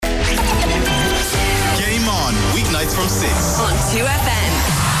2FM.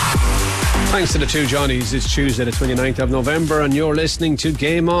 Thanks to the two Johnnies. It's Tuesday the 29th of November and you're listening to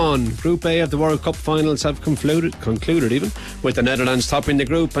Game On. Group A of the World Cup finals have concluded even, with the Netherlands topping the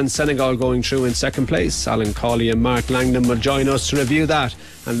group and Senegal going through in second place. Alan Cawley and Mark Langdon will join us to review that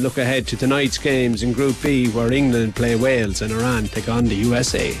and look ahead to tonight's games in Group B, where England play Wales and Iran take on the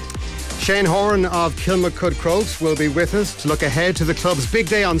USA. Shane Horan of Kilmacud Crokes will be with us to look ahead to the club's big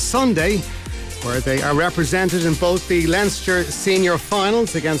day on Sunday, where they are represented in both the Leinster Senior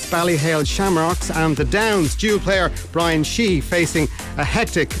Finals against Ballyhale Shamrocks and the Downs dual player Brian Sheehy facing a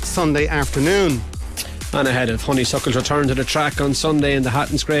hectic Sunday afternoon. And ahead of Honeysuckle's return to the track on Sunday in the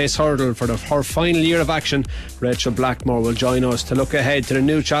Hatton's Grace Hurdle for her final year of action, Rachel Blackmore will join us to look ahead to the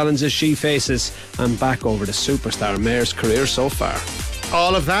new challenges she faces and back over the superstar mare's career so far.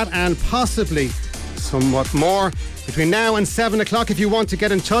 All of that and possibly somewhat more between now and 7 o'clock. If you want to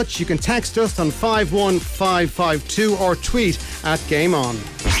get in touch, you can text us on 51552 or tweet at Game On.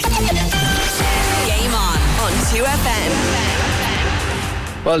 Game on 2FM.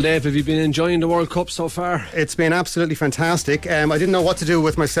 Well, Dave, have you been enjoying the World Cup so far? It's been absolutely fantastic. I didn't know what to do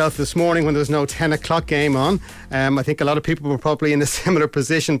with myself this morning when there was no 10 o'clock game on. I think a lot of people were probably in a similar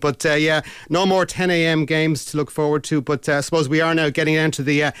position. But no more 10 a.m. games to look forward to. But I suppose we are now getting into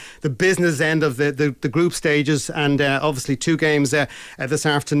the business end of the group stages. And obviously 2 games this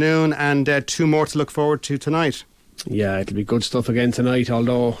afternoon and 2 more to look forward to tonight. Yeah, it'll be good stuff again tonight,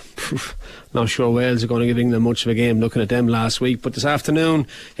 although not sure Wales are going to give England much of a game looking at them last week. But this afternoon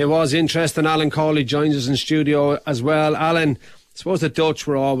it was interesting. Alan Cawley joins us in studio as well. Alan, I suppose the Dutch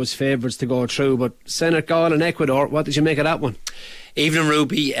were always favourites to go through, but Senegal and Ecuador, what did you make of that one? Evening,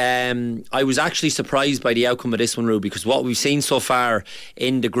 Ruby. I was actually surprised by the outcome of this one, Ruby, because what we've seen so far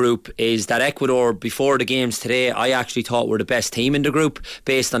in the group is that Ecuador, before the games today, I actually thought were the best team in the group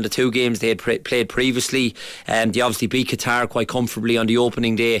based on the 2 games they had played previously. They obviously beat Qatar quite comfortably on the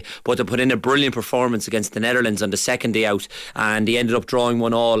opening day, but they put in a brilliant performance against the Netherlands on the second day out, and they ended up drawing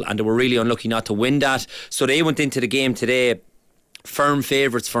 1-1, and they were really unlucky not to win that. So they went into the game today firm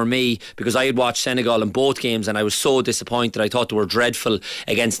favourites for me, because I had watched Senegal in both games and I was so disappointed. I thought they were dreadful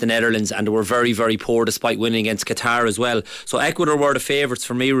against the Netherlands and they were very, very poor despite winning against Qatar as well. So Ecuador were the favourites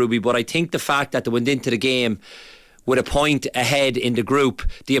for me, Ruby, but I think the fact that they went into the game with a point ahead in the group,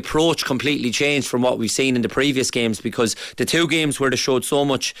 the approach completely changed from what we've seen in the previous games, because the 2 games where they showed so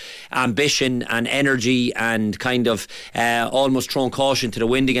much ambition and energy and kind of almost thrown caution to the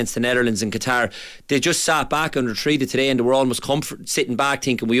wind against the Netherlands and Qatar, they just sat back and retreated today, and they were almost sitting back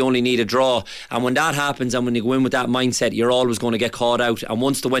thinking we only need a draw. And when that happens and when you go in with that mindset, you're always going to get caught out. And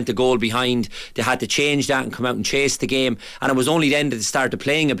once they went a goal behind, they had to change that and come out and chase the game, and it was only then that they started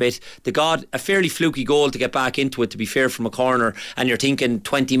playing a bit. They got a fairly fluky goal to get back into it, to be fair, from a corner, and you're thinking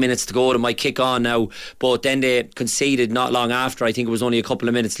 20 minutes to go, they might kick on now, but then they conceded not long after. I think it was only a couple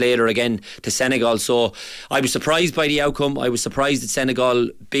of minutes later again to Senegal. So I was surprised by the outcome. I was surprised that Senegal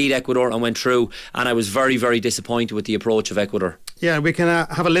beat Ecuador and went through, and I was very, very disappointed with the approach of Ecuador. Yeah, we can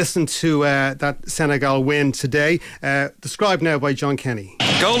have a listen to that Senegal win today, described now by John Kenny.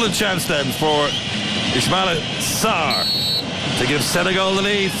 Golden chance then for Ismaila Sarr to give Senegal the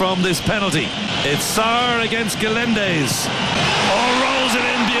lead from this penalty. It's Sarr against Galendez. Rolls it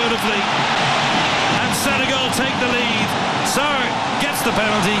in beautifully, and Senegal take the lead. Sarr gets the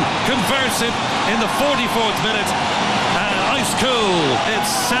penalty, converts it in the 44th minute, and ice cool,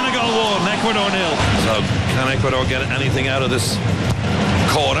 it's Senegal 1, Ecuador 0. So can Ecuador get anything out of this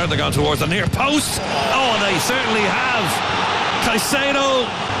corner? They're gone towards the near post. Oh, they certainly have. Caicedo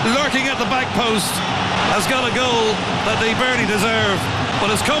lurking at the back post has got a goal that they barely deserve,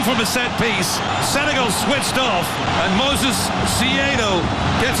 but has come from a set piece. Senegal switched off, and Moses Ciedo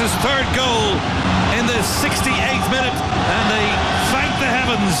gets his 3rd goal in the 68th minute, and they thank the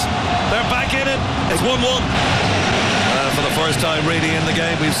heavens. They're back in it. It's 1-1. For the first time really in the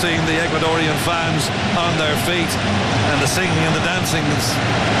game, we've seen the Ecuadorian fans on their feet, and the singing and the dancing is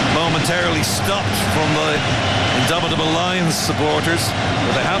momentarily stopped from the indomitable Lions supporters.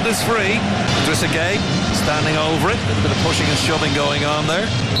 But they have this free. Idrissa Gueye standing over it. A little bit of pushing and shoving going on there.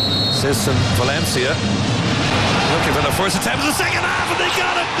 Sis and Valencia looking for their first attempt in the second half, and they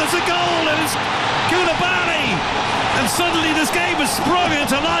got it. There's a goal, and it's Koulibaly. And suddenly this game has sprung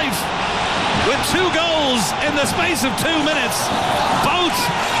into life with 2 goals in the space of 2 minutes, both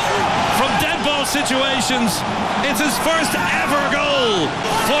from dead ball situations. It's his first ever goal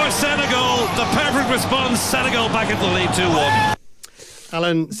for Senegal. The perfect response. Senegal back into the lead 2-1.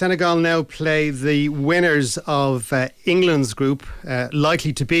 Alan, Senegal now play the winners of England's group,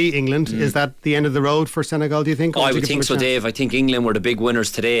 likely to be England. Is that the end of the road for Senegal, do you think? I would think so, Dave. I think England were the big winners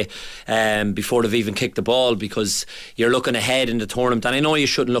today before they've even kicked the ball, because you're looking ahead in the tournament, and I know you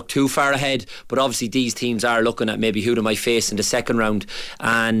shouldn't look too far ahead, but obviously these teams are looking at maybe who they might face in the second round,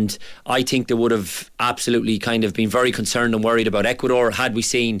 and I think they would have absolutely kind of been very concerned and worried about Ecuador. Had we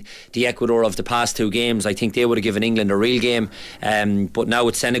seen the Ecuador of the past two games, I think they would have given England a real game, but now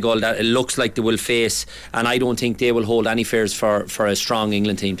it's Senegal that it looks like they will face, and I don't think they will hold any fears for a strong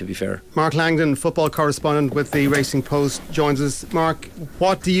England team, to be fair. Mark Langdon, football correspondent with the Racing Post, joins us. Mark,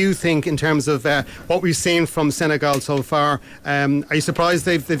 what do you think in terms of what we've seen from Senegal so far? Are you surprised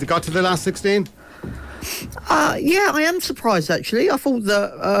they've got to the last 16? Yeah, I am surprised actually. I thought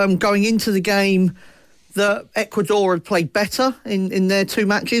that going into the game that Ecuador had played better in their two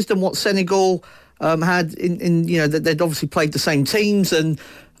matches than what Senegal had in that they'd obviously played the same teams, and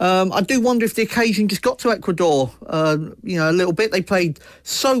I do wonder if the occasion just got to Ecuador a little bit. They played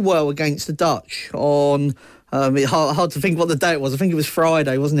so well against the Dutch on hard to think what the day it was. I think it was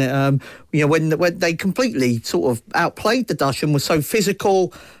Friday, wasn't it? When they completely sort of outplayed the Dutch and were so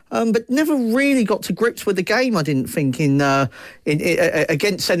physical, but never really got to grips with the game, I didn't think, in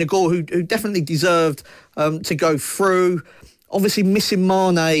against Senegal, who definitely deserved to go through. Obviously missing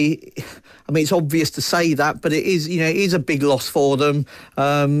Mane, I mean, it's obvious to say that, but it is a big loss for them.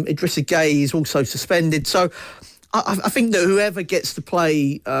 Idrissa Gueye is also suspended. So I think that whoever gets to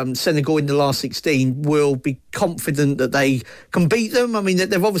play Senegal in the last 16 will be confident that they can beat them. I mean,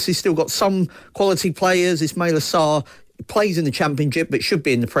 they've obviously still got some quality players. Ismaila Sarr plays in the Championship but should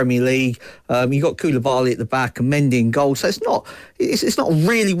be in the Premier League. You've got Koulibaly at the back and Mendy in goal, so it's not a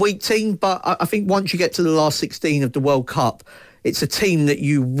really weak team, but I think once you get to the last 16 of the World Cup, it's a team that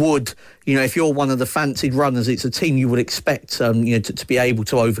you would, if you're one of the fancied runners, it's a team you would expect to be able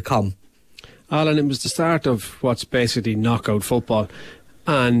to overcome. Alan, it was the start of what's basically knockout football,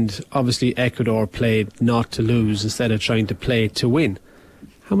 and obviously Ecuador played not to lose instead of trying to play to win.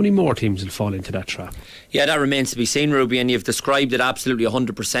 How many more teams will fall into that trap? Yeah, that remains to be seen, Ruby, and you've described it absolutely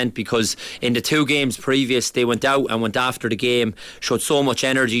 100%, because in the two games previous, they went out and went after the game, showed so much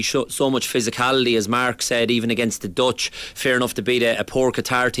energy, showed so much physicality, as Mark said, even against the Dutch. Fair enough to beat a poor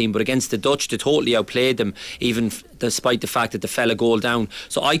Qatar team, but against the Dutch, they totally outplayed them, even despite the fact that they fell a goal down.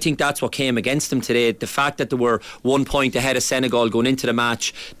 So I think that's what came against them today. The fact that they were 1 point ahead of Senegal going into the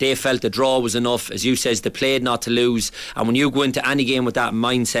match, they felt the draw was enough. As you says, they played not to lose, and when you go into any game with that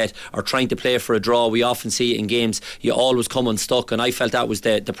mindset or trying to play for a draw, we often see it in games, you always come unstuck, and I felt that was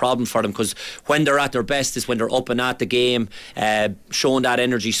the problem for them, because when they're at their best is when they're up and at the game, showing that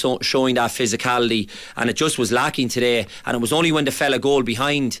energy, showing that physicality, and it just was lacking today. And it was only when they fell a goal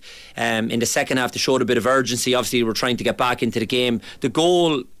behind in the second half they showed a bit of urgency. Obviously they were trying to get back into the game. The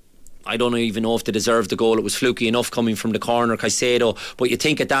goal, I don't even know if they deserved the goal. It was fluky enough coming from the corner, Caicedo, but you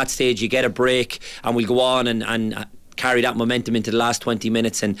think at that stage you get a break and we'll go on and carry that momentum into the last 20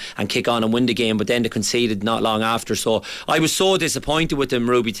 minutes and kick on and win the game, but then they conceded not long after. So I was so disappointed with them,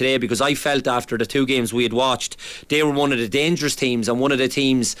 Ruby, today, because I felt after the two games we had watched, they were one of the dangerous teams and one of the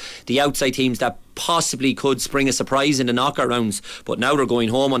teams, the outside teams, that possibly could spring a surprise in the knockout rounds, but now they're going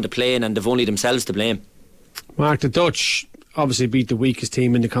home on the plane and they've only themselves to blame. Mark, the Dutch obviously beat the weakest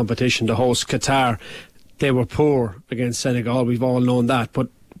team in the competition, the host Qatar. They were poor against Senegal, we've all known that, but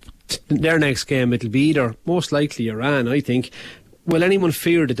their next game it'll be either, most likely, Iran, I think. Will anyone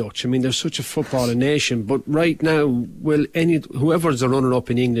fear the Dutch? I mean, they're such a footballing nation, but right now, will whoever's the runner-up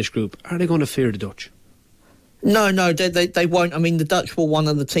in the English group, are they going to fear the Dutch? No, they won't. I mean, the Dutch were one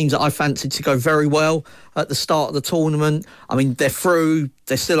of the teams that I fancied to go very well at the start of the tournament. I mean, they're through,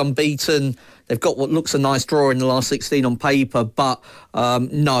 they're still unbeaten. They've got what looks a nice draw in the last 16 on paper, but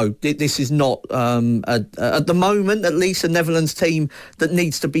no, this is not, at the moment, at least, a Netherlands team that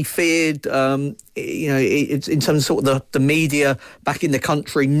needs to be feared. It's in terms of sort of the media back in the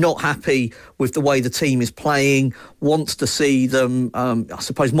country, not happy with the way the team is playing, wants to see them, I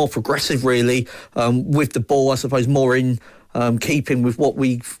suppose, more progressive, really, with the ball, I suppose, more in keeping with what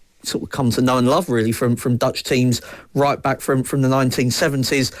we've sort of come to know and love, really, from Dutch teams right back from the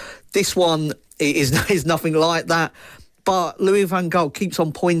 1970s. This one is nothing like that. But Louis van Gaal keeps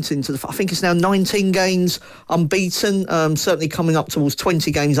on pointing to I think it's now 19 games unbeaten, certainly coming up towards 20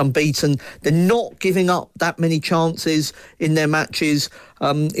 games unbeaten. They're not giving up that many chances in their matches.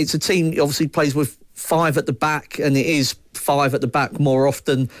 It's a team that obviously plays with 5 at the back, and it is 5 at the back more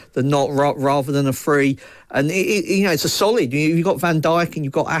often than not, rather than a 3. And it's a solid. You've got Van Dijk and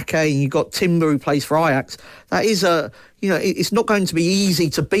you've got Ake and you've got Timber, who plays for Ajax. That is a it's not going to be easy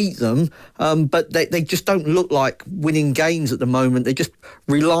to beat them, but they just don't look like winning games at the moment. They're just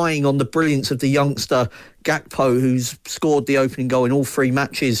relying on the brilliance of the youngster Gakpo, who's scored the opening goal in all 3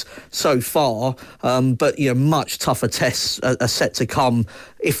 matches so far. But much tougher tests are set to come.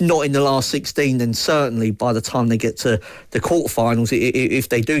 If not in the last 16, then certainly by the time they get to the quarterfinals, if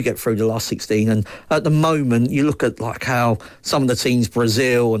they do get through the last 16. And at the moment, you look at like how some of the teams,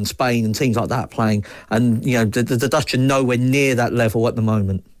 Brazil and Spain and teams like that, are playing, and the Dutch are nowhere near that level at the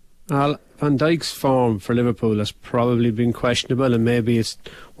moment. Van Dijk's form for Liverpool has probably been questionable, and maybe it's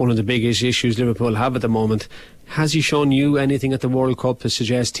one of the biggest issues Liverpool have at the moment. Has he shown you anything at the World Cup to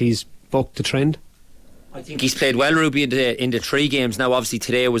suggest he's bucked the trend? I think he's played well, Ruby, in the 3 games. Now, obviously,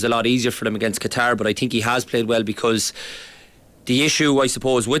 today was a lot easier for them against Qatar, but I think he has played well because the issue, I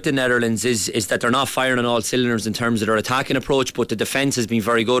suppose, with the Netherlands is that they're not firing on all cylinders in terms of their attacking approach, but the defence has been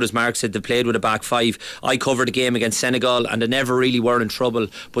very good. As Mark said, they played with a back 5. I covered the game against Senegal and they never really were in trouble,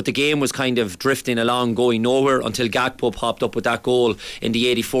 but the game was kind of drifting along, going nowhere until Gakpo popped up with that goal in the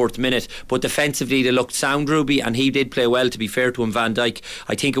 84th minute. But defensively they looked sound, Ruby, and he did play well, to be fair to him, Van Dijk.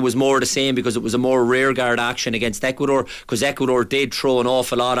 I think it was more the same because it was a more rearguard action against Ecuador, because Ecuador did throw an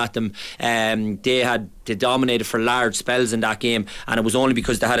awful lot at them. They dominated for large spells in that game, and it was only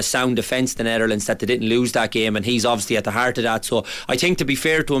because they had a sound defence, the Netherlands, that they didn't lose that game, and he's obviously at the heart of that. So I think, to be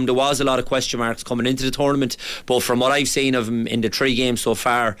fair to him, there was a lot of question marks coming into the tournament, but from what I've seen of him in the 3 games so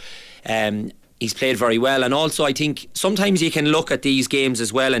far, he's played very well. And also I think sometimes you can look at these games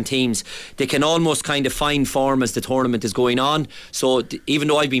as well, and teams, they can almost kind of find form as the tournament is going on. So even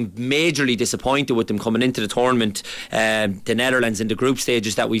though I've been majorly disappointed with them coming into the tournament, the Netherlands in the group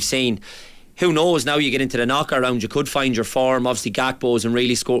stages that we've seen, who knows, now you get into the knockout round, you could find your form. Obviously Gakpo's in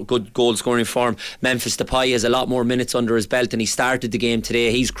really good goal scoring form. Memphis Depay has a lot more minutes under his belt, and he started the game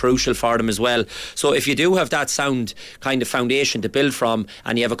today. He's crucial for them as well. So if you do have that sound kind of foundation to build from,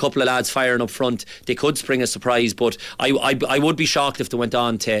 and you have a couple of lads firing up front, they could spring a surprise. But I would be shocked if they went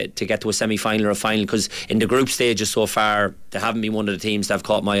on to get to a semi-final or a final, because in the group stages so far they haven't been one of the teams that have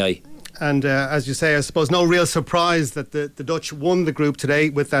caught my eye. And as you say, I suppose no real surprise that the Dutch won the group today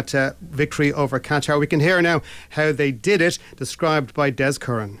with that victory over Qatar. We can hear now how they did it, described by Des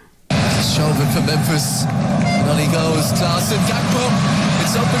Curran. Chauvin for Memphis, and on he goes, Klaassen, Gakpo,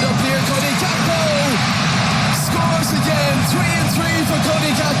 it's opened up here, Cody Gakpo scores again, 3-3 for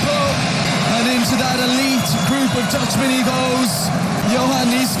Cody Gakpo, and into that elite group of Dutchmen he goes, Johan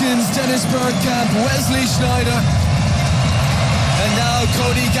Neeskens, Dennis Bergkamp, Wesley Sneijder. And now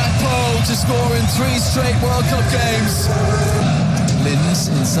Cody Gakpo to score in 3 straight World Cup games. Linz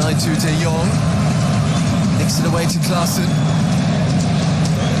inside to De Jong. Nicks it away to Klaassen. 9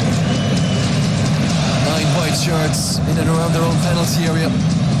 white shirts in and around their own penalty area.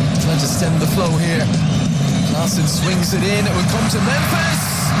 Trying to stem the flow here. Klaassen swings it in. It will come to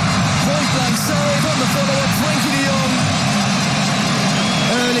Memphis. Point blank save on the follow-up. Frenkie de Jong.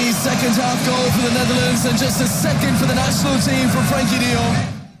 Early second half goal for the Netherlands, and just a second for the national team from Frenkie de Jong.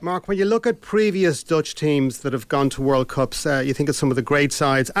 Mark, when you look at previous Dutch teams that have gone to World Cups, you think of some of the great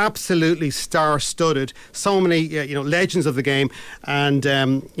sides, absolutely star-studded, so many legends of the game, and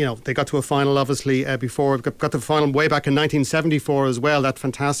they got to a final obviously before, got to the final way back in 1974 as well, that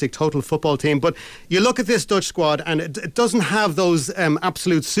fantastic total football team. But you look at this Dutch squad and it doesn't have those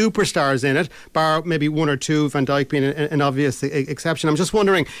absolute superstars in it, bar maybe 1 or 2, Van Dijk being an obvious exception. I'm just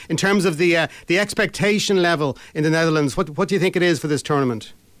wondering, in terms of the expectation level in the Netherlands, what do you think it is for this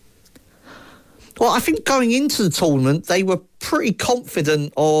tournament? Well, I think going into the tournament, they were pretty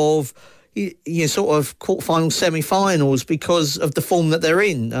confident of sort of quarterfinals, semi-finals, because of the form that they're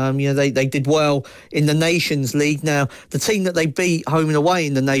in. They did well in the Nations League. Now, the team that they beat home and away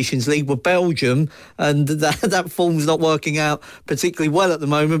in the Nations League were Belgium, and that form's not working out particularly well at the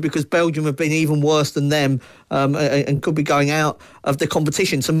moment, because Belgium have been even worse than them and could be going out of the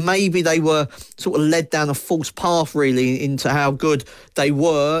competition. So maybe they were sort of led down a false path, really, into how good they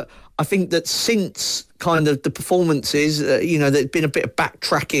were. I think that since kind of the performances, there's been a bit of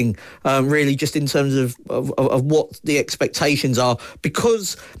backtracking, really, just in terms of what the expectations are,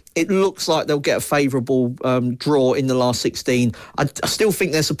 because it looks like they'll get a favourable draw in the last 16. I still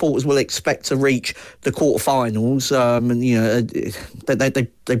think their supporters will expect to reach the quarterfinals, and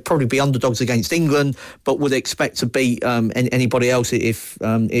they'd probably be underdogs against England, but would expect to beat anybody else if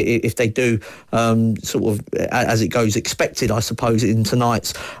they do sort of as it goes expected, I suppose, in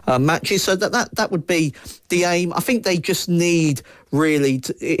tonight's matches. So that would be the aim. I think they just need really,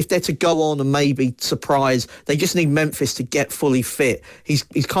 if they're to go on and maybe surprise, they just need Memphis to get fully fit. He's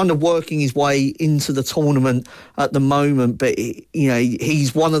kind of working his way into the tournament at the moment, but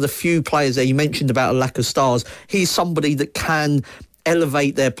he's one of the few players there. You mentioned about a lack of stars. He's somebody that can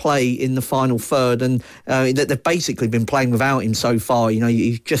elevate their play in the final third, and that they've basically been playing without him so far.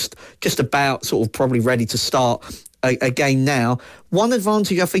 He's just about sort of probably ready to start a game now. One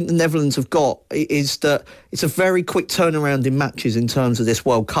advantage I think the Netherlands have got is that it's a very quick turnaround in matches in terms of this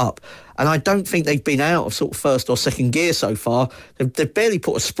World Cup. And I don't think they've been out of sort of first or second gear so far. They've barely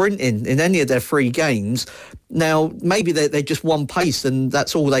put a sprint in any of their 3 games. Now, maybe they're just one pace and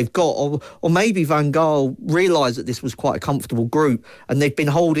that's all they've got. Or maybe Van Gaal realised that this was quite a comfortable group and they've been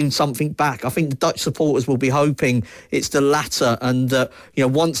holding something back. I think the Dutch supporters will be hoping it's the latter, and that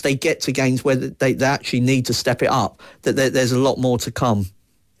once they get to games where they actually need to step it up, that there's a lot more to come.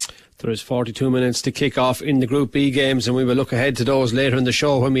 There is 42 minutes to kick off in the Group B games, and we will look ahead to those later in the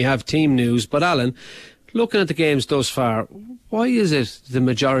show when we have team news. But Alan, looking at the games thus far, why is it the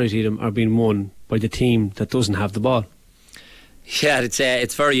majority of them are being won by the team that doesn't have the ball? Yeah,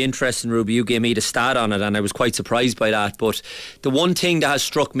 it's very interesting, Ruby. You gave me the stat on it and I was quite surprised by that. But the one thing that has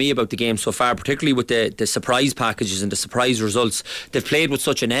struck me about the game so far, particularly with the surprise packages and the surprise results, they've played with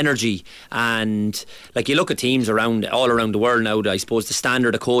such an energy. And like, you look at teams all around the world now, I suppose the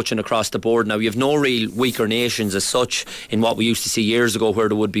standard of coaching across the board now, you have no real weaker nations as such in what we used to see years ago where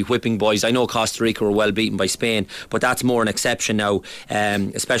there would be whipping boys. I know Costa Rica were well beaten by Spain, but that's more an exception now,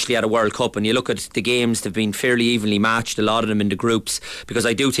 especially at a World Cup. And you look at the games, they've been fairly evenly matched, a lot of them in the groups, because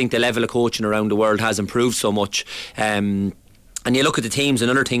I do think the level of coaching around the world has improved so much. And you look at the teams,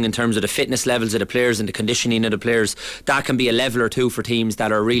 another thing in terms of the fitness levels of the players and the conditioning of the players, that can be a level or two for teams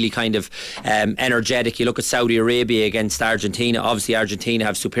that are really kind of energetic. You look at Saudi Arabia against Argentina. Obviously Argentina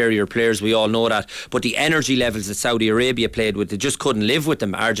have superior players, we all know that, but the energy levels that Saudi Arabia played with, they just couldn't live with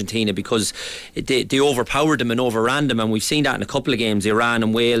them, Argentina, because they overpowered them and overran them. And we've seen that in a couple of games, Iran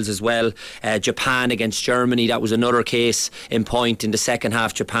and Wales as well. Japan against Germany, that was another case in point. In the second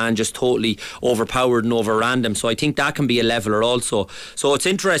half, Japan just totally overpowered and overran them. So I think that can be a leveler also. So it's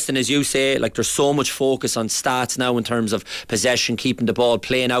interesting, as you say, like, there's so much focus on stats now in terms of possession, keeping the ball,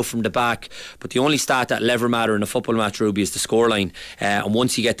 playing out from the back, but the only stat that'll ever matter in a football match, Ruby, is the scoreline. And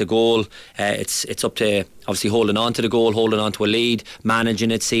once you get the goal, it's up to obviously holding on to the goal, holding on to a lead,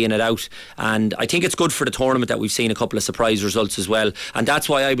 managing it, seeing it out. And I think it's good for the tournament that we've seen a couple of surprise results as well. And that's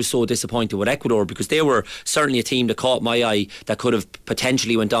why I was so disappointed with Ecuador, because they were certainly a team that caught my eye that could have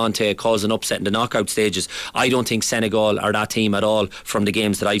potentially went on to cause an upset in the knockout stages. I don't think Senegal are that team at all from the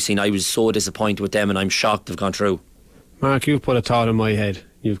games that I've seen. I was so disappointed with them and I'm shocked they've gone through. Mark, you've put a thought in my head.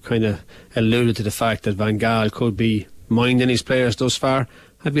 You've kind of alluded to the fact that Van Gaal could be minding his players thus far.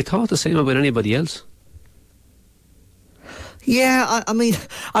 Have you thought the same about anybody else? Yeah, I mean,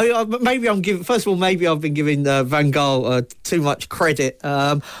 maybe I'm giving. First of all, maybe I've been giving Van Gaal too much credit.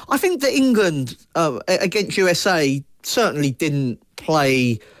 I think that England against USA certainly didn't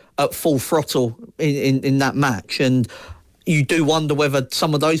play at full throttle in that match, and you do wonder whether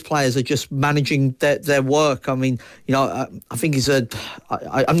some of those players are just managing their work. I mean, I think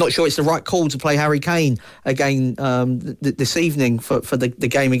I'm not sure it's the right call to play Harry Kane again this evening for the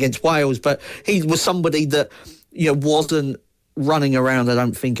game against Wales, but he was somebody that wasn't running around, I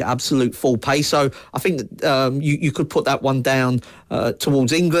don't think, at absolute full pace. So I think that you could put that one down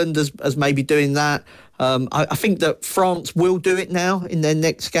towards England as maybe doing that. I think that France will do it now in their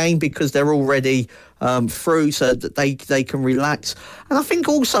next game because they're already through, so that they can relax. And I think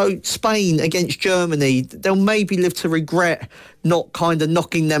also Spain against Germany, they'll maybe live to regret not kind of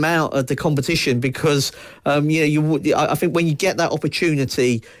knocking them out of the competition, because I think when you get that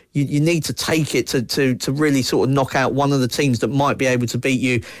opportunity, you need to take it to really sort of knock out one of the teams that might be able to beat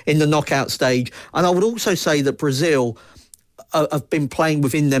you in the knockout stage. And I would also say that Brazil have been playing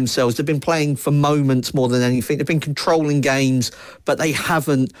within themselves. They've been playing for moments more than anything. They've been controlling games, but they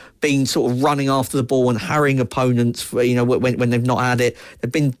haven't been sort of running after the ball and harrying opponents for, when they've not had it.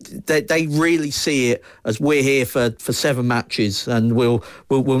 They really see it as we're here for 7 matches and we'll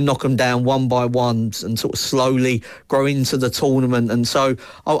knock them down one by one and sort of slowly grow into the tournament. And so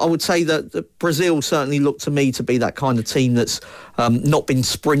I would say that Brazil certainly look to me to be that kind of team that's not been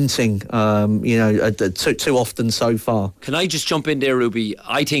sprinting too often so far. Can I just just jump in there, Ruby?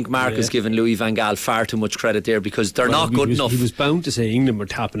 I think Mark has given Louis van Gaal far too much credit there, because they're not good enough. He was bound to say England were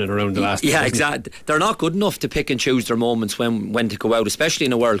tapping it around the last. Yeah, exactly. They're not good enough to pick and choose their moments when to go out, especially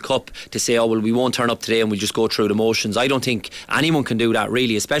in a World Cup, to say, oh well, we won't turn up today and we'll just go through the motions. I don't think anyone can do that,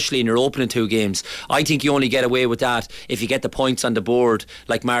 really, especially in your opening 2 games. I think you only get away with that if you get the points on the board,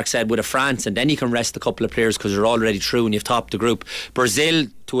 like Mark said, with a France, and then you can rest a couple of players because they're already through and you've topped the group. Brazil,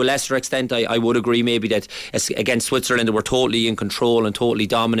 to a lesser extent, I would agree maybe that against Switzerland they were totally in control and totally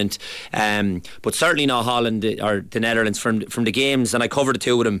dominant, but certainly not Holland or the Netherlands from the games. And I covered the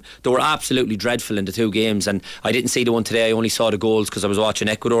 2 of them. They were absolutely dreadful in the 2 games, and I didn't see the one today. I only saw the goals because I was watching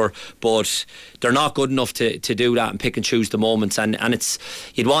Ecuador, but they're not good enough to do that and pick and choose the moments, and it's,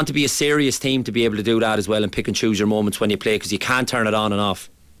 you'd want to be a serious team to be able to do that as well and pick and choose your moments when you play, because you can't turn it on and off.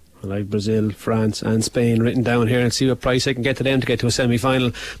 I like Brazil, France and Spain written down here, and see what price I can get to them to get to a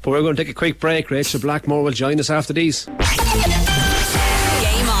semi-final. But we're going to take a quick break. Rachel Blackmore will join us after these. Game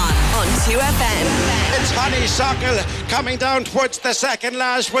on 2FM. It's Honeysuckle coming down towards the second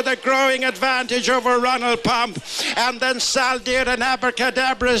last with a growing advantage over Ronald Pump, and then Saldir and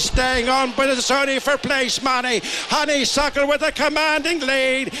Abracadabra staying on, but it's only for place money. Honeysuckle with a commanding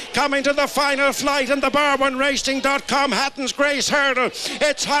lead coming to the final flight in the bar1racing.com Hatton's Grace Hurdle.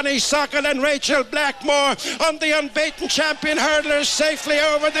 It's Honeysuckle and Rachel Blackmore on the unbeaten champion hurdlers safely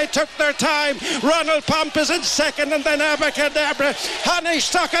over. They took their time. Ronald Pump is in second, and then Abracadabra.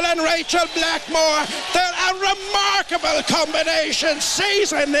 Honeysuckle and Rachel Blackmore, they're a remarkable combination,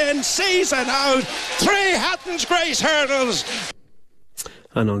 season in, season out. 3 Hatton's Grace hurdles.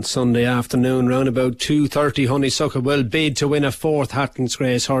 And on Sunday afternoon, round about 2:30, Honeysuckle will bid to win a 4th Hatton's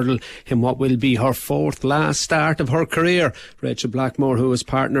Grace hurdle in what will be her 4th last start of her career. Rachel Blackmore, who has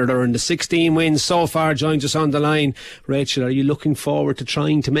partnered her in the 16 wins so far, joins us on the line. Rachel, are you looking forward to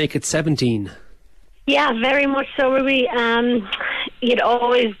trying to make it 17? Yeah, very much so, Ruby. You'd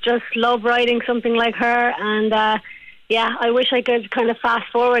always just love riding something like her, and I wish I could kind of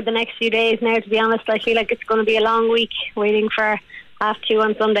fast forward the next few days now, to be honest. I feel like it's going to be a long week waiting for 2:30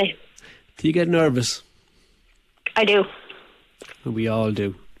 on Sunday. Do you get nervous? I do. We all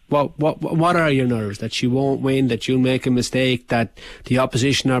do. What are your nerves? That you won't win, that you'll make a mistake, that the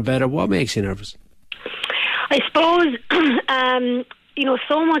opposition are better? What makes you nervous? I suppose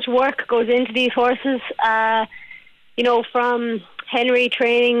so much work goes into these horses, from Henry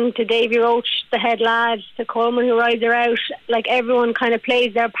training to Davy Roach, the head lad, to Coleman who rides her out. Like, everyone kind of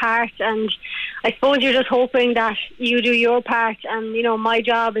plays their part, and I suppose you're just hoping that you do your part, and my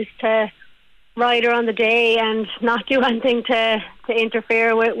job is to ride her on the day and not do anything to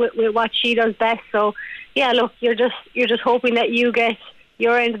interfere with what she does best. So yeah, look, you're just hoping that you get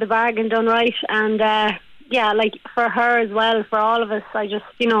your end of the bargain done right, and like for her as well, for all of us, I just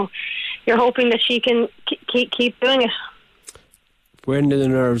you're hoping that she can keep doing it. When do the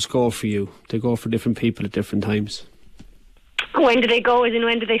nerves go for you? They go for different people at different times. When do they go? As in,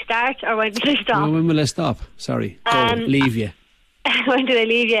 when do they start, or when do they stop? No, when will they stop? Sorry, leave you. When do they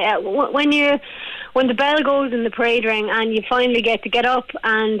leave you? When the bell goes in the parade ring and you finally get up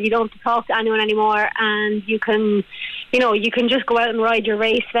and you don't have to talk to anyone anymore, and you can just go out and ride your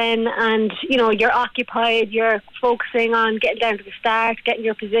race then, and you're occupied, you're focusing on getting down to the start, getting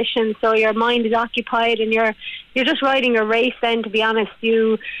your position, so your mind is occupied and you're just riding your race then, to be honest.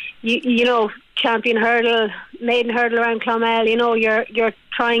 You champion hurdle, maiden hurdle around Clonmel, you're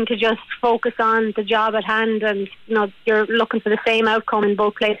trying to just focus on the job at hand, and you're looking for the same outcome in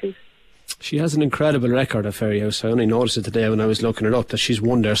both places. She has an incredible record at Ferryhouse. I only noticed it today when I was looking it up, that she's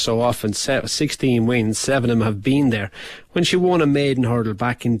won there so often. 16 wins, 7 of them have been there. When she won a maiden hurdle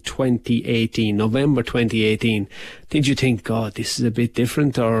back in 2018, November 2018, did you think, God, this is a bit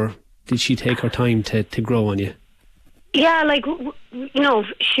different, or did she take her time to grow on you? Yeah,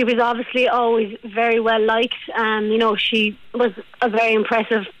 she was obviously always very well liked. She was a very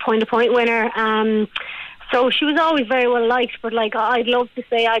impressive point-to-point winner. So she was always very well liked, but I'd love to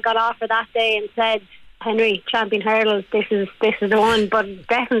say I got off her that day and said, Henry, champion hurdles, this is the one, but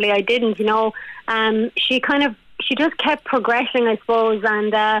definitely I didn't. She just kept progressing, I suppose,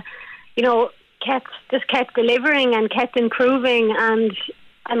 and kept delivering and kept improving. And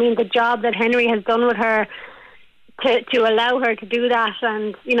I mean, the job that Henry has done with her to allow her to do that,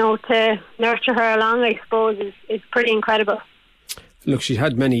 and to nurture her along, I suppose, is pretty incredible. Look, she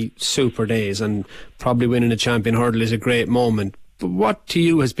had many super days, and probably winning a champion hurdle is a great moment. But what to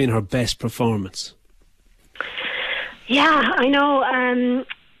you has been her best performance? Yeah, I know.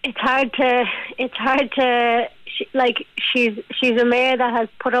 It's hard to. She's a mare that has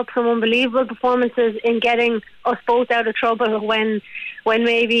put up some unbelievable performances in getting us both out of trouble when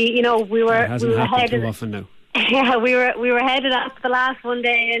maybe we were hasn't happened ahead too often now. Yeah, we were headed up the last one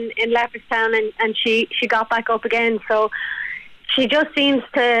day in Leopardstown, and she got back up again. So she just seems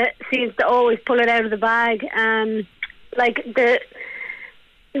to always pull it out of the bag. Like the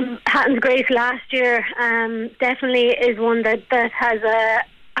Hatton's Grace last year, definitely is one that has a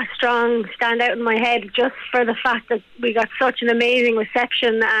strong standout in my head, just for the fact that we got such an amazing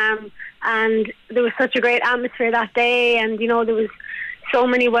reception, and there was such a great atmosphere that day, and there was so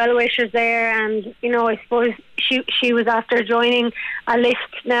many well-wishers there, and I suppose she was after joining a list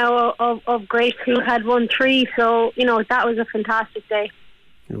now of greats who had won 3, so that was a fantastic day.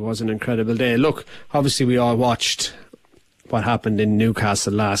 It was an incredible day. Look, obviously we all watched what happened in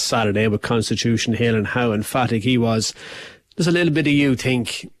Newcastle last Saturday with Constitution Hill and how emphatic he was. There's a little bit of you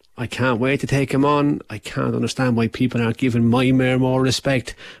think, I can't wait to take him on, I can't understand why people aren't giving my mare more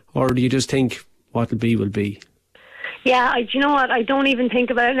respect, or do you just think what'll be will be? Yeah, do you know what? I don't even think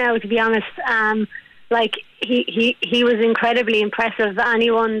about it now, to be honest. He was incredibly impressive. I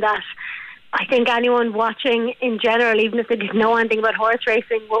think anyone watching in general, even if they didn't know anything about horse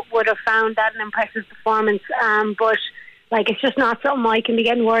racing, would have found that an impressive performance. But it's just not something I can be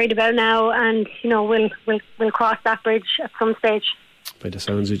getting worried about now. And we'll cross that bridge at some stage. By the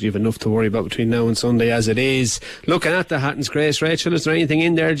sounds of it, you've enough to worry about between now and Sunday as it is. Looking at the Hatton's Grace, Rachel, is there anything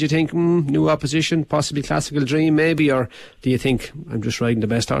in there, do you think, new opposition, possibly Classical Dream maybe, or do you think I'm just riding the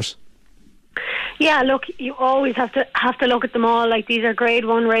best horse? Yeah, look, you always have to look at them all. Like, these are Grade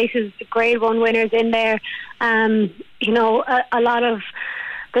 1 races, Grade 1 winners in there. There's a lot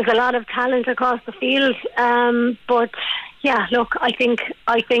of talent across the field. But yeah, look, I think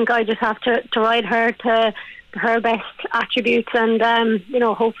I just have to ride her to her best attributes, and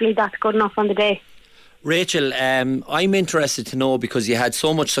hopefully that's good enough on the day. Rachel, I'm interested to know, because you had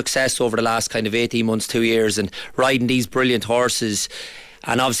so much success over the last kind of 18 months, 2 years, and riding these brilliant horses,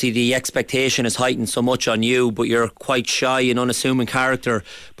 and obviously the expectation is heightened so much on you, but you're quite shy and unassuming character.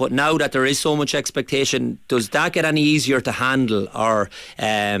 But now that there is so much expectation, does that get any easier to handle, or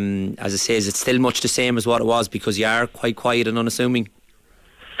as I say, is it still much the same as what it was because you are quite quiet and unassuming?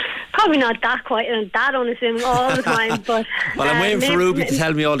 Probably not that quiet and that unassuming all the time, but well, I'm waiting for Ruby to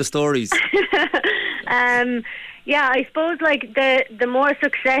tell me all the stories. Yeah, I suppose the more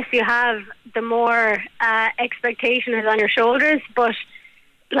success you have, the more expectation is on your shoulders, but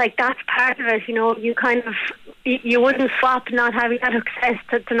that's part of it. You kind of you wouldn't swap not having that success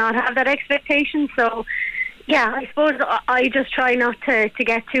to not have that expectation. So yeah, I suppose I just try not to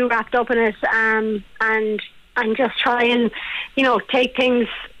get too wrapped up in it, and just try and take things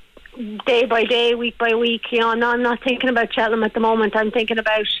day by day, week by week. I'm not thinking about Cheltenham at the moment. I'm thinking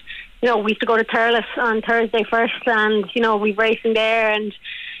about, we used to go to Thurles on Thursday first, and we've racing there, and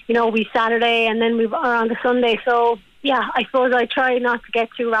we Saturday, and then we are on the Sunday. So yeah, I suppose I try not to get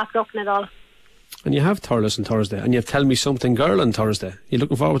too wrapped up in it all. And you have Thurles on Thursday, and you have Tell Me Something Girl on Thursday. You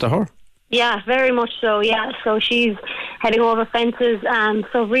looking forward to her? Yeah, very much so. Yeah, so she's heading over fences,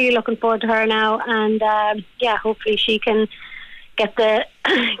 so really looking forward to her now, and hopefully she can get the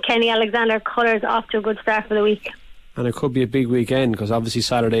Kenny Alexander colours off to a good start for the week. And it could be a big weekend, because obviously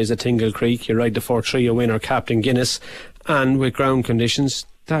Saturday is at Tingle Creek. You ride the 4-3 winner, Captain Guinness, and with ground conditions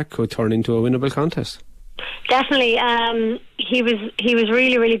that could turn into a winnable contest. Definitely. He was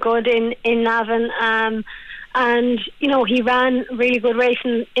really, really good in Navan, and he ran really good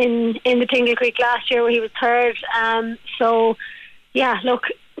racing in the Tingle Creek last year where he was third. So yeah, look,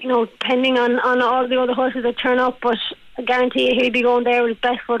 depending on all the other horses that turn up, but I guarantee you he'll be going there with his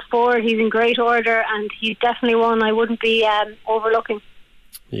best foot forward. He's in great order, and he's definitely one I wouldn't be overlooking.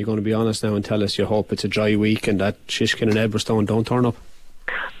 You're going to be honest now and tell us you hope it's a dry week and that Shishkin and Edwardstone don't turn up?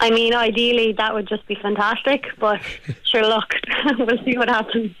 I mean, ideally that would just be fantastic, but sure, look, we'll see what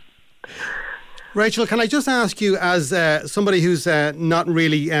happens. Rachel, can I just ask you, as somebody who's not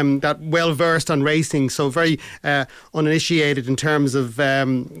really that well versed on racing, so very uninitiated in terms of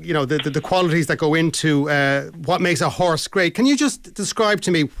the qualities that go into what makes a horse great, can you just describe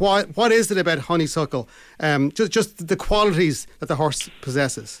to me what is it about Honeysuckle, just the qualities that the horse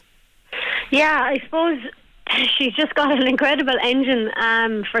possesses? Yeah, I suppose she's just got an incredible engine,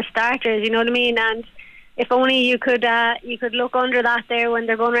 for starters, you know what I mean, and if only you could look under that there when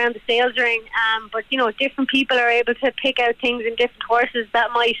they're going around the sales ring. But different people are able to pick out things in different horses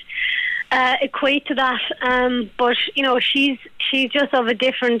that might equate to that. But she's just of a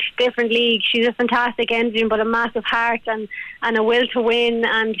different league. She's a fantastic engine, but a massive heart and a will to win.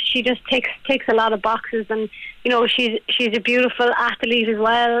 And she just ticks a lot of boxes. And she's a beautiful athlete as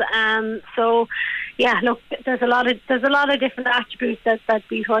well. So yeah, look, there's a lot of different attributes that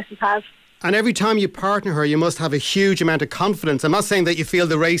these horses have. And every time you partner her, you must have a huge amount of confidence. I'm not saying that you feel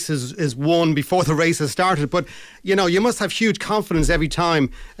the race is won before the race has started, but you must have huge confidence every time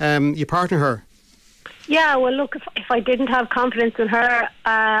you partner her. Yeah, well, look, if I didn't have confidence in her,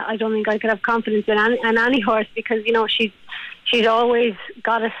 I don't think I could have confidence in any horse, because she's always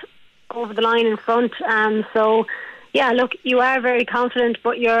got us over the line in front. So, yeah, look, you are very confident,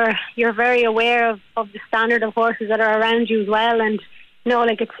 but you're very aware of the standard of horses that are around you as well. And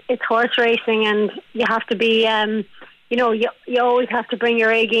it's horse racing, and you have to be, you always have to bring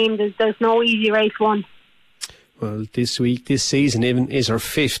your A game. There's no easy race won. Well, this season even is her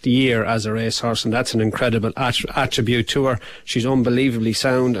 5th year as a racehorse, and that's an incredible attribute to her. She's unbelievably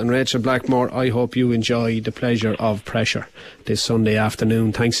sound. And Rachel Blackmore, I hope you enjoy the pleasure of pressure this Sunday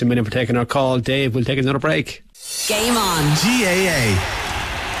afternoon. Thanks a million for taking our call. Dave, we'll take another break. Game on. GAA.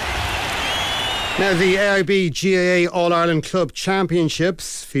 Now, the AIB GAA All-Ireland Club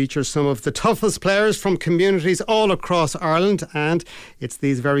Championships feature some of the toughest players from communities all across Ireland, and it's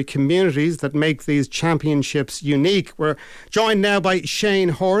these very communities that make these championships unique. We're joined now by Shane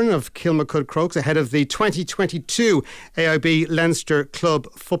Horan of Kilmacud Crokes ahead of the 2022 AIB Leinster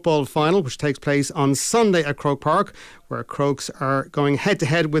Club Football Final, which takes place on Sunday at Croke Park, where Crokes are going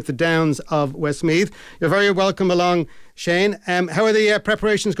head-to-head with the Downs of Westmeath. You're very welcome along, Shane. How are the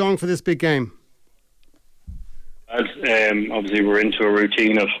preparations going for this big game? Obviously we're into a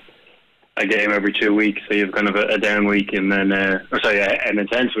routine of a game every 2 weeks, so you've kind of a down week and then an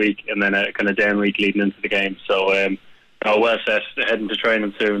intense week and then a kind of down week leading into the game, so well set, heading to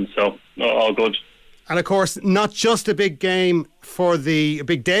training soon, so all good. And of course, not just a big game a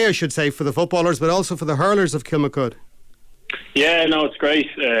big day I should say, for the footballers, but also for the hurlers of Kilmacud. Yeah, no, it's great.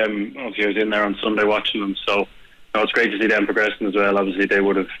 Obviously I was in there on Sunday watching them, so it's great to see them progressing as well. Obviously they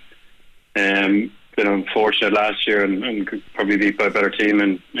would have been unfortunate last year and could probably beat by a better team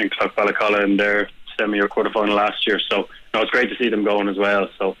in Clough-Ballacolla in their semi or quarter final last year, so it's great to see them going as well,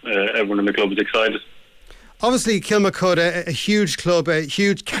 so everyone in the club is excited. Obviously Kilmacud, a huge club, a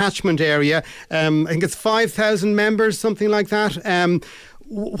huge catchment area. I think it's 5,000 members, something like that.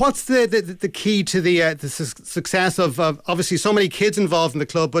 What's the key to the success of obviously so many kids involved in the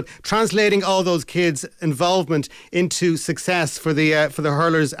club, but translating all those kids' involvement into success for the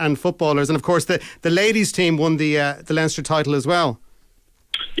hurlers and footballers? And of course the ladies team won the Leinster title as well.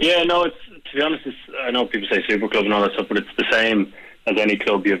 Yeah, no, to be honest, I know people say super club and all that stuff, but it's the same as any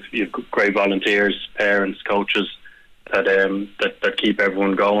club. You've great volunteers, parents, coaches that keep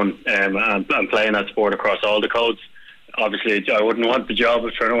everyone going and playing that sport across all the codes. Obviously, I wouldn't want the job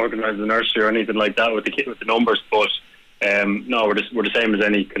of trying to organise the nursery or anything like that with the numbers, but no, we're the same as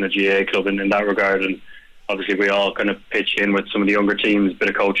any kind of GAA club in that regard. And obviously, we all kind of pitch in with some of the younger teams, a bit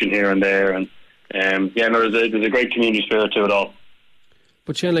of coaching here and there, and there's a great community spirit to it all.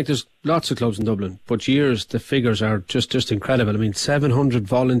 But Shane, there's lots of clubs in Dublin, but the figures are just incredible. I mean, 700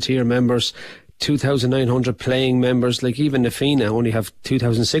 volunteer members, 2,900 playing members. Even the FINA only have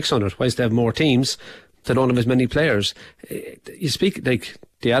 2,600, whilst they have more teams. They don't have as many players. You speak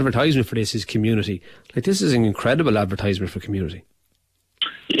the advertisement for this is community. This is an incredible advertisement for community.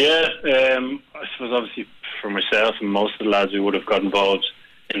 Yeah, I suppose obviously for myself and most of the lads, we would have got involved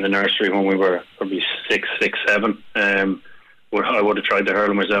in the nursery when we were probably 6, 7. I would have tried to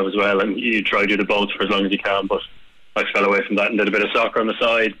hurl myself as well, and you try to do the both for as long as you can, but I fell away from that and did a bit of soccer on the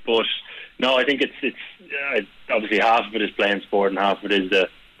side. But no, I think it's obviously half of it is playing sport and half of it is the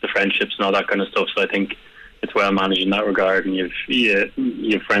friendships and all that kind of stuff, so I think it's well managed in that regard, and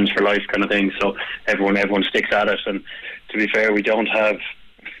you've friends for life kind of thing, so everyone sticks at it. And to be fair, we don't have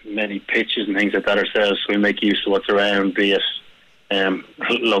many pitches and things like that ourselves, so we make use of what's around, be it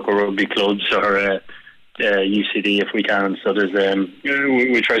local rugby clubs or UCD if we can, so there's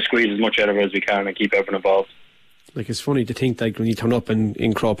we try to squeeze as much out of it as we can and keep everyone involved. It's funny to think when you turn up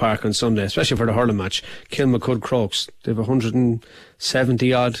in Croke Park on Sunday, especially for the hurling match, Kilmacud Crokes, they have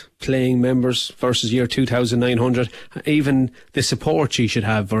 170 odd playing members versus year 2,900. Even the support you should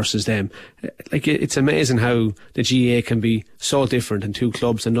have versus them. It's amazing how the GAA can be so different and two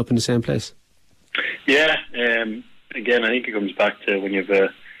clubs end up in the same place. Yeah, again, I think it comes back to when you've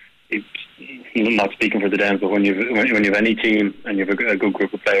not speaking for the Downs, but when you've any team and you've a good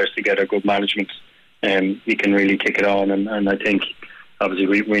group of players together, good management, you can really kick it on. And I think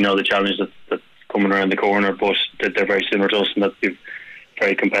obviously we know the challenge that's coming around the corner, but they're very similar to us in that we've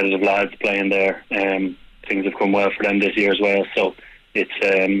very competitive lads playing there. Things have come well for them this year as well, so it's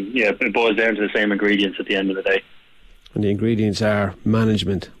it boils down to the same ingredients at the end of the day. And the ingredients are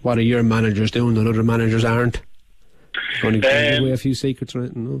management. What are your managers doing that other managers aren't? Going to give away a few secrets or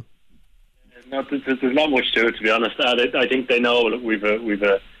anything? No, there's not much to it, to be honest. I think they know that we've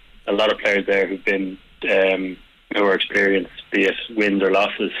a a lot of players there who've been who are experienced, be it wins or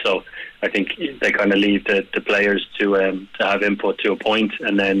losses. So I think they kind of leave the players to have input to a point,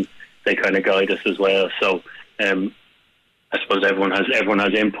 and then they kind of guide us as well. So I suppose everyone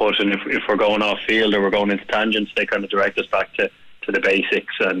has input, and if we're going off field or we're going into tangents, they kind of direct us back to the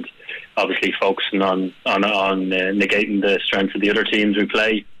basics, and obviously focusing on negating the strengths of the other teams we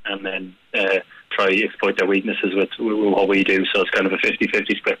play, and then try to exploit their weaknesses with what we do. So it's kind of a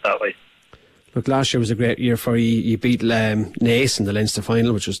 50-50 split that way. Look, last year was a great year for you. You beat Naas in the Leinster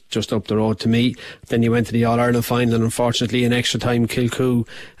final, which was just up the road to me. Then you went to the All-Ireland final, and unfortunately in extra time Kilcoo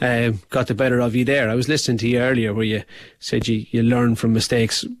got the better of you there. I was listening to you earlier where you said you learn from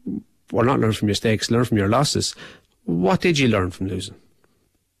mistakes, or not learn from mistakes, learn from your losses. What did you learn from losing?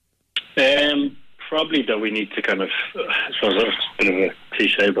 Probably that we need to kind of, I suppose it's a bit of a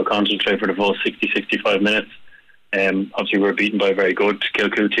cliche, but concentrate for the full 60-65 minutes. Obviously we were beaten by a very good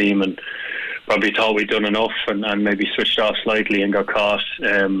Kilcoo team, and probably thought we'd done enough, and maybe switched off slightly and got caught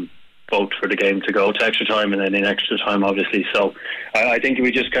both for the game to go to extra time and then in extra time obviously. So I think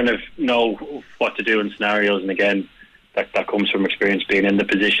we just kind of know what to do in scenarios, and again that comes from experience being in the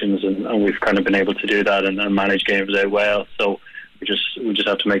positions, and we've kind of been able to do that and manage games out well. So we just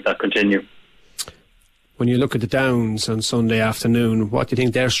have to make that continue. When you look at the Downs on Sunday afternoon, what do you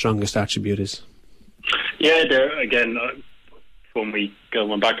think their strongest attribute is? Yeah, there again, when we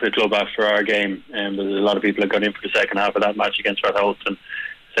went back to the club after our game, there's a lot of people that got in for the second half of that match against Ratholt and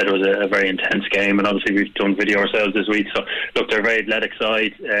said it was a very intense game, and obviously we've done video ourselves this week. So look, they're a very athletic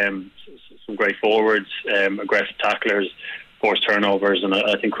side, some great forwards, aggressive tacklers, forced turnovers, and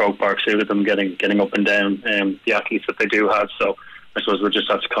I think Croke Park suited them getting up and down, the athletes that they do have. So I suppose we'll just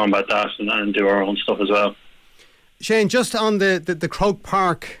have to combat that and do our own stuff as well. Shane, just on the Croke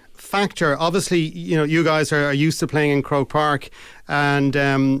Park factor, obviously, you guys are used to playing in Croke Park, and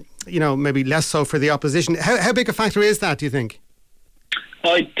maybe less so for the opposition. How big a factor is that, do you think?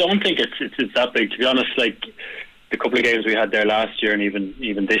 I don't think it's that big, to be honest. Like the couple of games we had there last year and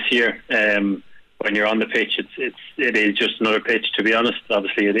even this year, when you're on the pitch, it is just another pitch, to be honest.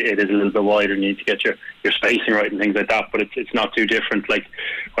 Obviously it is a little bit wider, you need to get your spacing right and things like that, but it's not too different. Like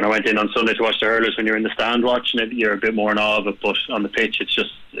when I went in on Sunday to watch the hurlers, when you're in the stand watching it, you're a bit more in awe of it, but on the pitch it's just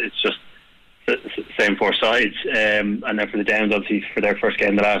the same four sides. And then for the Downs, obviously for their first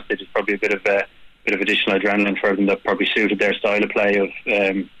game the last, they just probably a bit of additional adrenaline for them that probably suited their style of play of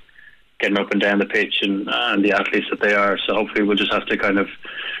getting up and down the pitch and the athletes that they are. So hopefully we'll just have to kind of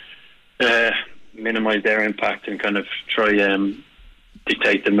minimise their impact and kind of try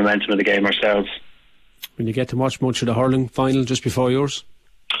dictate the momentum of the game ourselves. Will you get to watch much of the hurling final just before yours?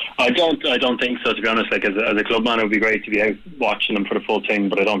 I don't think so, to be honest. Like as a club man, it would be great to be out watching them for the full thing,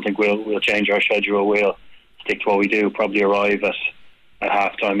 but I don't think we'll change our schedule. We'll stick to what we do, probably arrive at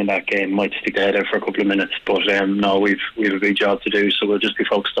half time in that game, might stick the head out for a couple of minutes, but no, we've a big job to do, so we'll just be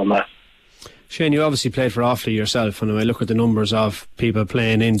focused on that. Shane, you obviously played for Offaly yourself, and when I look at the numbers of people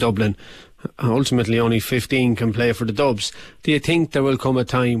playing in Dublin, ultimately only 15 can play for the Dubs. Do you think there will come a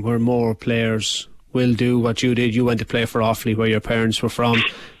time where more players will do what you did? You went to play for Offaly, where your parents were from.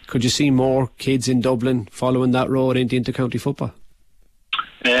 Could you see more kids in Dublin following that road into inter-county football?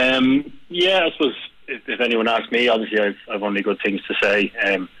 Yeah, I suppose if anyone asks me, obviously I've only good things to say.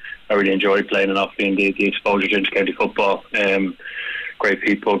 I really enjoyed playing in Offaly and the exposure to inter-county football. Great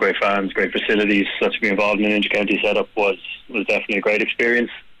people, great fans, great facilities. So to be involved in an inter-county setup was definitely a great experience.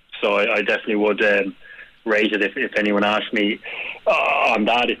 So I definitely would rate it if anyone asked me on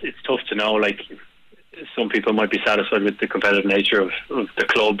that. It's tough to know. Like some people might be satisfied with the competitive nature of the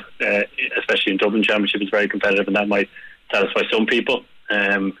club, especially in Dublin Championship. It's very competitive, and that might satisfy some people.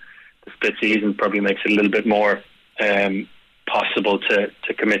 The split season probably makes it a little bit more possible to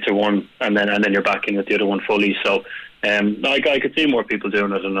commit to one, and then you're back in with the other one fully. So I could see more people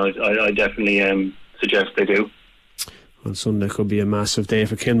doing it, and I definitely suggest they do. On Sunday could be a massive day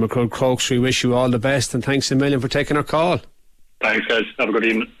for Kilmacud Crokes. We wish you all the best, and thanks a million for taking our call. Thanks, guys. Have a good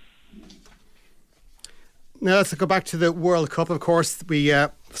evening. Now let's go back to the World Cup. Of course, we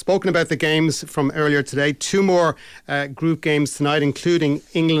spoken about the games from earlier today. 2 more group games tonight, including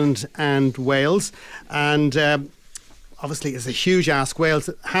England and Wales. And obviously it's a huge ask. Wales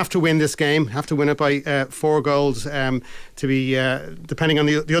have to win this game, have to win it by 4 goals to be, depending on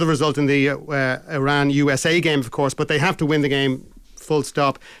the other result in the Iran-USA game, of course, but they have to win the game, full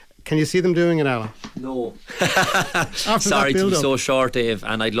stop. Can you see them doing it, Alan? No. Sorry to be so short, Dave,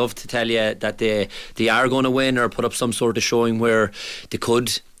 and I'd love to tell you that they are going to win or put up some sort of showing where they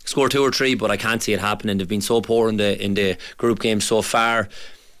could score 2 or 3, but I can't see it happening. They've been so poor in the group game so far.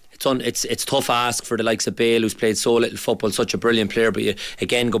 it's tough ask for the likes of Bale, who's played so little football, such a brilliant player. But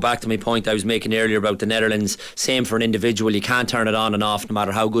again, go back to my point I was making earlier about the Netherlands. Same for an individual, you can't turn it on and off no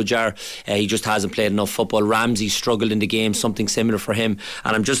matter how good you are. He just hasn't played enough football. Ramsey struggled in the game, something similar for him.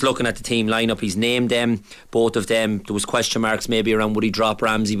 And I'm just looking at the team lineup. He's named them, both of them. There was question marks maybe around would he drop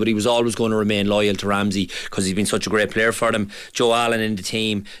Ramsey, but he was always going to remain loyal to Ramsey because he's been such a great player for them. Joe Allen in the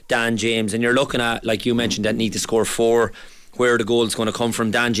team, Dan James, and you're looking at, like you mentioned, that need to score 4. Where the goal's going to come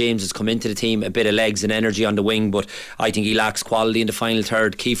from. Dan James has come into the team, a bit of legs and energy on the wing, but I think he lacks quality in the final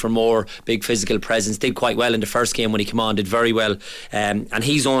third. Kiefer Moore, big physical presence, did quite well in the first game when he came on, did very well, and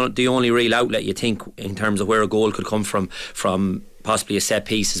he's the only real outlet you think in terms of where a goal could come from possibly a set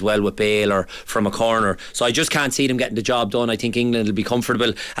piece as well with Bale or from a corner. So I just can't see them getting the job done. I think England will be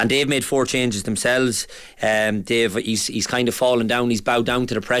comfortable, and they've made 4 changes themselves. Dave, he's kind of fallen down, he's bowed down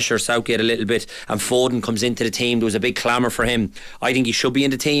to the pressure, Southgate a little bit, and Foden comes into the team. There was a big clamour for him. I think he should be in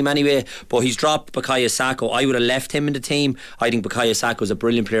the team anyway, but he's dropped Bukayo Saka. I would have left him in the team. I think Bukayo Saka is a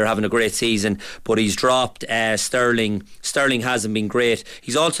brilliant player, having a great season, but he's dropped Sterling. Sterling hasn't been great.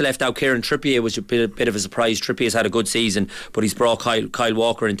 He's also left out Kieran Trippier, which was a bit of a surprise. Trippier's had a good season, but he's brought Kyle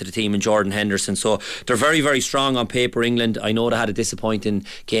Walker into the team and Jordan Henderson. So they're very, very strong on paper, England. I know they had a disappointing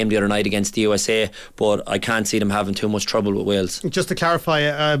game the other night against the USA, but I can't see them having too much trouble with Wales. Just to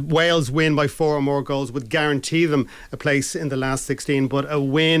clarify, Wales win by 4 or more goals would guarantee them a place in the last 16, but a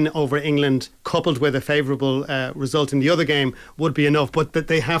win over England coupled with a favourable result in the other game would be enough, but that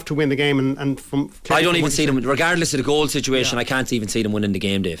they have to win the game. And from I don't even see them, regardless of the goal situation, I can't even see them winning the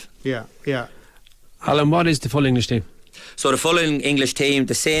game, Dave. Yeah. Alan, what is the full English team? So the full English team,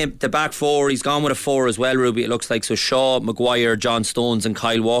 the back 4, he's gone with a 4 as well, Ruby, it looks like. So Shaw, Maguire, John Stones and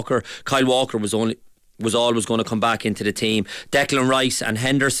Kyle Walker. Kyle Walker was always going to come back into the team. Declan Rice and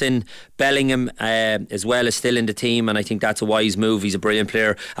Henderson, Bellingham as well is still in the team, and I think that's a wise move. He's a brilliant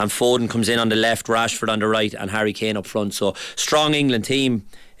player. And Foden comes in on the left, Rashford on the right, and Harry Kane up front. So strong England team.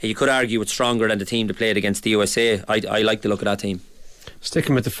 You could argue it's stronger than the team that played against the USA. I like the look of that team.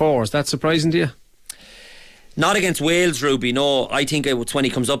 Sticking with the 4, is that surprising to you? Not against Wales, Ruby, no. I think it's when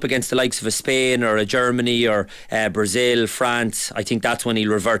he comes up against the likes of a Spain or a Germany or Brazil, France, I think that's when he'll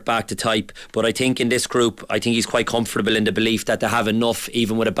revert back to type. But I think in this group, I think he's quite comfortable in the belief that they have enough,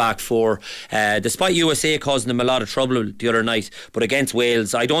 even with a back 4, despite USA causing them a lot of trouble the other night. But against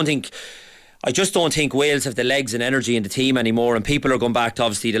Wales, I just don't think Wales have the legs and energy in the team anymore, and people are going back to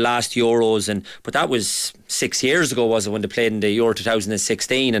obviously the last Euros, but that was 6 years ago, was it, when they played in the Euro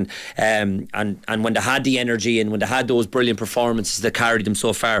 2016, and when they had the energy and when they had those brilliant performances that carried them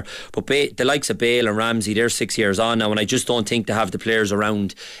so far. But the likes of Bale and Ramsey, they're 6 years on now, and I just don't think they have the players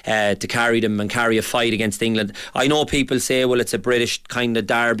around to carry them and carry a fight against England. I know people say, well, it's a British kind of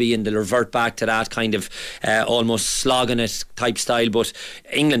derby and they'll revert back to that kind of almost slogging it type style, but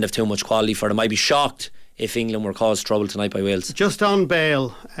England have too much quality for them. I'd be shocked if England were caused trouble tonight by Wales. Just on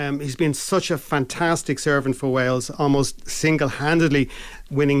Bale, he's been such a fantastic servant for Wales, almost single-handedly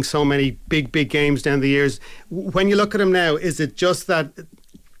winning so many big games down the years. When you look at him now, is it just that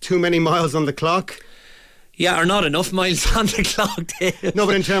too many miles on the clock? Yeah, or not enough miles on the clock, Dave. No,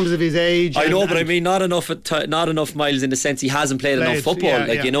 but in terms of his age, I know, but I mean not enough miles in the sense he hasn't played enough football.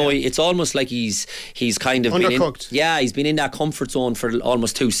 It's almost like he's kind of undercooked. He's been in that comfort zone for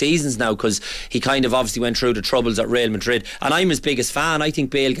almost 2 seasons now, because he kind of obviously went through the troubles at Real Madrid. And I'm his biggest fan. I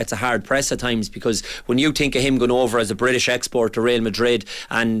think Bale gets a hard press at times, because when you think of him going over as a British export to Real Madrid,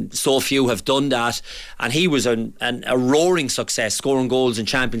 and so few have done that, and he was a roaring success, scoring goals in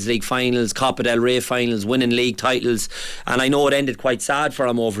Champions League finals, Copa del Rey finals, winning league titles, and I know it ended quite sad for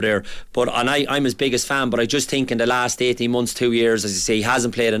him over there, and I'm his biggest fan, but I just think in the last 18 months, 2 years, as I say, he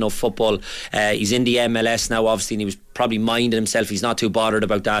hasn't played enough football. He's in the MLS now, obviously, and he was probably minding himself. He's not too bothered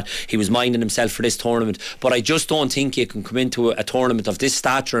about that. He was minding himself for this tournament, but I just don't think you can come into a tournament of this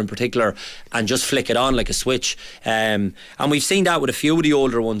stature in particular and just flick it on like a switch, and we've seen that with a few of the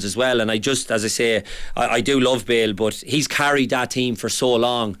older ones as well. And I just, as I say, I do love Bale, but he's carried that team for so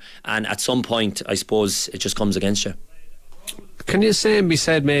long, and at some point I suppose it just comes against you. Can you say and be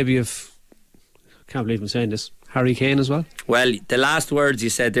said maybe of, I can't believe I'm saying this, Harry Kane as well? Well, the last words you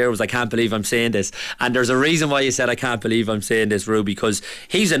said there was, I can't believe I'm saying this, and there's a reason why you said I can't believe I'm saying this, Ruby, because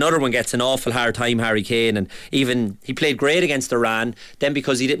he's another one gets an awful hard time, Harry Kane, and even he played great against Iran, then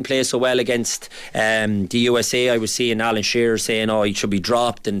because he didn't play so well against the USA, I was seeing Alan Shearer saying he should be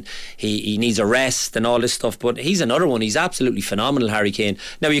dropped and he needs a rest and all this stuff, but he's another one. He's absolutely phenomenal, Harry Kane.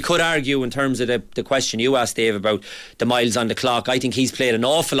 Now you could argue in terms of the question you asked, Dave, about the miles on the clock. I think he's played an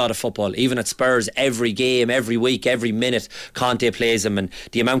awful lot of football, even at Spurs, every game, every week, every minute Conte plays him, and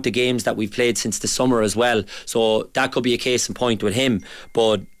the amount of games that we've played since the summer as well, so that could be a case in point with him.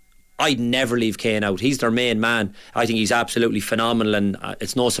 But I'd never leave Kane out. He's their main man. I think he's absolutely phenomenal, and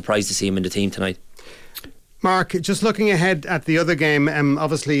it's no surprise to see him in the team tonight. Mark, just looking ahead at the other game,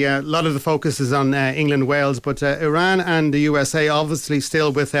 obviously a lot of the focus is on England-Wales, but Iran and the USA obviously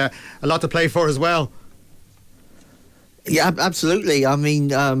still with a lot to play for as well. Yeah, absolutely. I mean,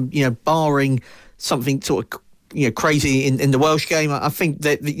 barring something sort of crazy in the Welsh game, I think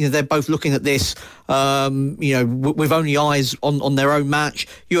that they're both looking at this with only eyes on their own match.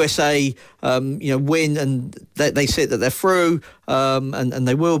 USA win and they sit that they're through, and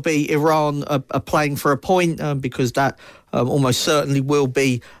they will be. Iran are playing for a point because that almost certainly will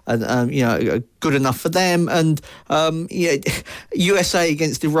be good enough for them. And USA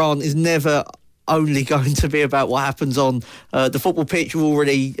against Iran is never only going to be about what happens on the football pitch. We've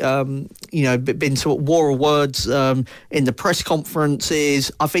already, been to war of words in the press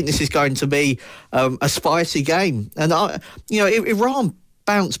conferences. I think this is going to be a spicy game, and Iran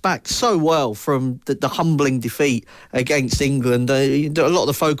bounced back so well from the humbling defeat against England. A lot of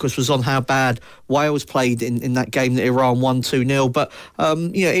the focus was on how bad Wales played in that game that Iran won 2-0. But,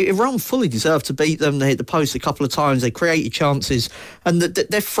 Iran fully deserved to beat them. They hit the post a couple of times. They created chances. And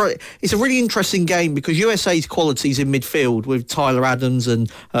it's a really interesting game because USA's qualities in midfield with Tyler Adams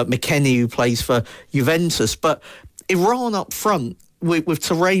and McKennie, who plays for Juventus. But Iran up front, with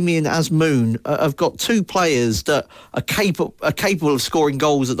Taremi and Azmoun, have got two players that are capable of scoring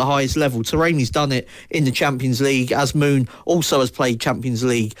goals at the highest level. Taremi's done it in the Champions League. Azmoun also has played Champions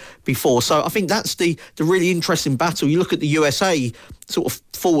League before. So I think that's the really interesting battle. You look at the USA sort of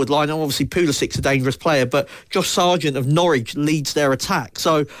forward line. Obviously, Pulisic's a dangerous player, but Josh Sargent of Norwich leads their attack.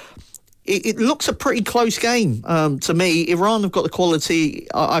 So it looks a pretty close game to me. Iran have got the quality,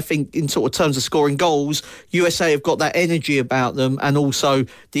 I think, in sort of terms of scoring goals. USA have got that energy about them and also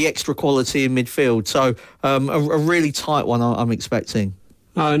the extra quality in midfield. So a really tight one I'm expecting.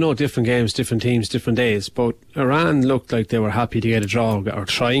 I know different games, different teams, different days, but Iran looked like they were happy to get a draw or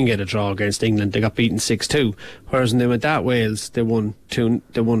try and get a draw against England. They got beaten 6-2, whereas when they went at Wales, they won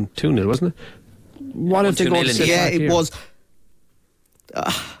 2-0, wasn't it? What if they go to it was.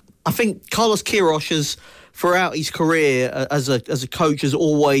 I think Carlos Queiroz has, throughout his career as a coach, has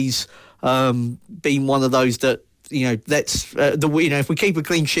always been one of those that if we keep a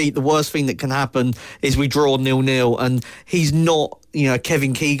clean sheet, the worst thing that can happen is we draw 0-0, and he's not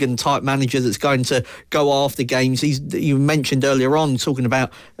Kevin Keegan type manager that's going to go after games. You mentioned earlier on talking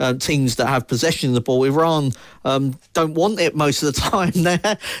about teams that have possession of the ball. Iran don't want it most of the time.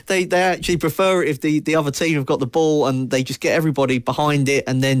 They actually prefer it if the other team have got the ball and they just get everybody behind it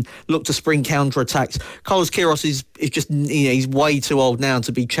and then look to spring counter attacks. Carlos Queiroz is just he's way too old now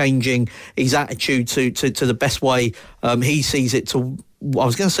to be changing his attitude to the best way he sees it to. I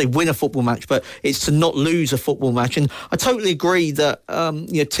was going to say win a football match, but it's to not lose a football match. And I totally agree that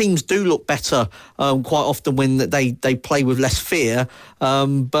teams do look better quite often when they play with less fear.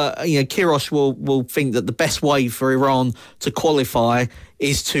 But Queiroz will think that the best way for Iran to qualify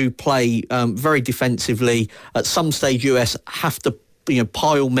is to play very defensively. At some stage, US have to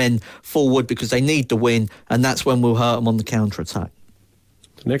pile men forward because they need the win, and that's when we'll hurt them on the counter attack.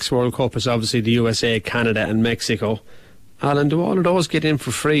 The next World Cup is obviously the USA, Canada, and Mexico. Alan, do all of those get in for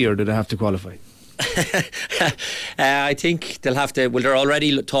free or do they have to qualify? I think they'll have to. Well, they're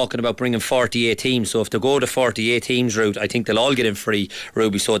already talking about bringing 48 teams. So if they go the 48 teams route, I think they'll all get in free,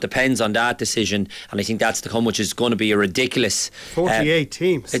 Ruby. So it depends on that decision, and I think that's to come, which is going to be a ridiculous 48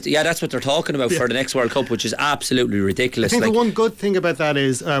 teams. That's what they're talking about for the next World Cup, which is absolutely ridiculous. I think the one good thing about that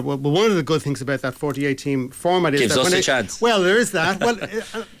is, one of the good things about that 48 team format is gives that us a chance. Well, there is that. Well,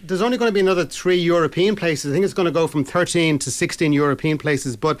 there's only going to be another 3 European places. I think it's going to go from 13 to 16 European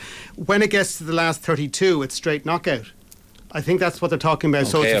places. But when it gets to the last 32, it's straight knockout. I think that's what they're talking about.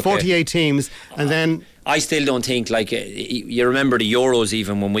 So it's 48 teams, and then I still don't think, you remember the Euros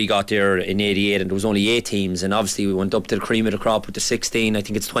even when we got there in 88 and there was only 8 teams, and obviously we went up to the cream of the crop with the 16. I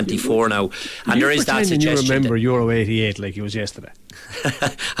think it's 24 now, and there is that suggestion. You remember Euro 88 like it was yesterday.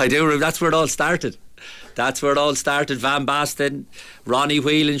 I do. That's where it all started. Van Basten, Ronnie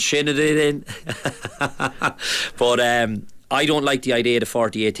Whelan, Shinadin. But I don't like the idea of the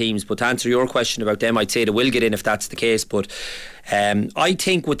 48 teams, but to answer your question about them, I'd say they will get in if that's the case. But I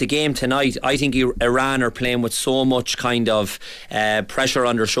think with the game tonight, I think Iran are playing with so much kind of pressure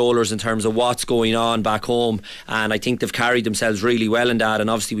on their shoulders in terms of what's going on back home, and I think they've carried themselves really well in that. And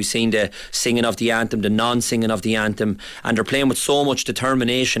obviously we've seen the singing of the anthem, the non-singing of the anthem, and they're playing with so much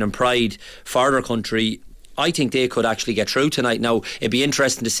determination and pride for their country. I think they could actually get through tonight. Now, it'd be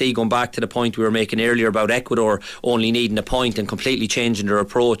interesting to see, going back to the point we were making earlier about Ecuador only needing a point and completely changing their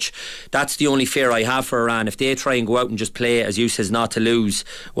approach. That's the only fear I have for Iran. If they try and go out and just play, as you says, not to lose,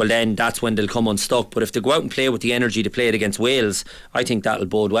 well then that's when they'll come unstuck. But if they go out and play with the energy to play it against Wales, I think that'll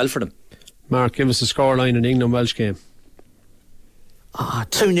bode well for them. Mark, give us a scoreline in the England-Welsh game.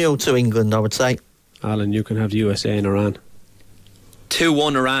 2-0 to England, I would say. Alan, you can have the USA and Iran.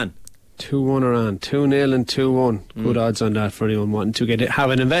 2-1 Iran. 2-1 Iran. 2-0 and 2-1. Good odds on that for anyone wanting to have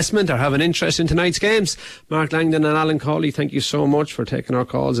an investment or have an interest in tonight's games. Mark Langdon and Alan Cawley, thank you so much for taking our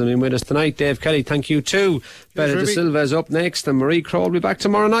calls and being with us tonight. Dave Kelly, thank you too. Bella De Silva is up next, and Marie Crowe will be back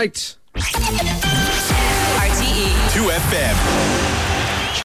tomorrow night. RTE 2FM.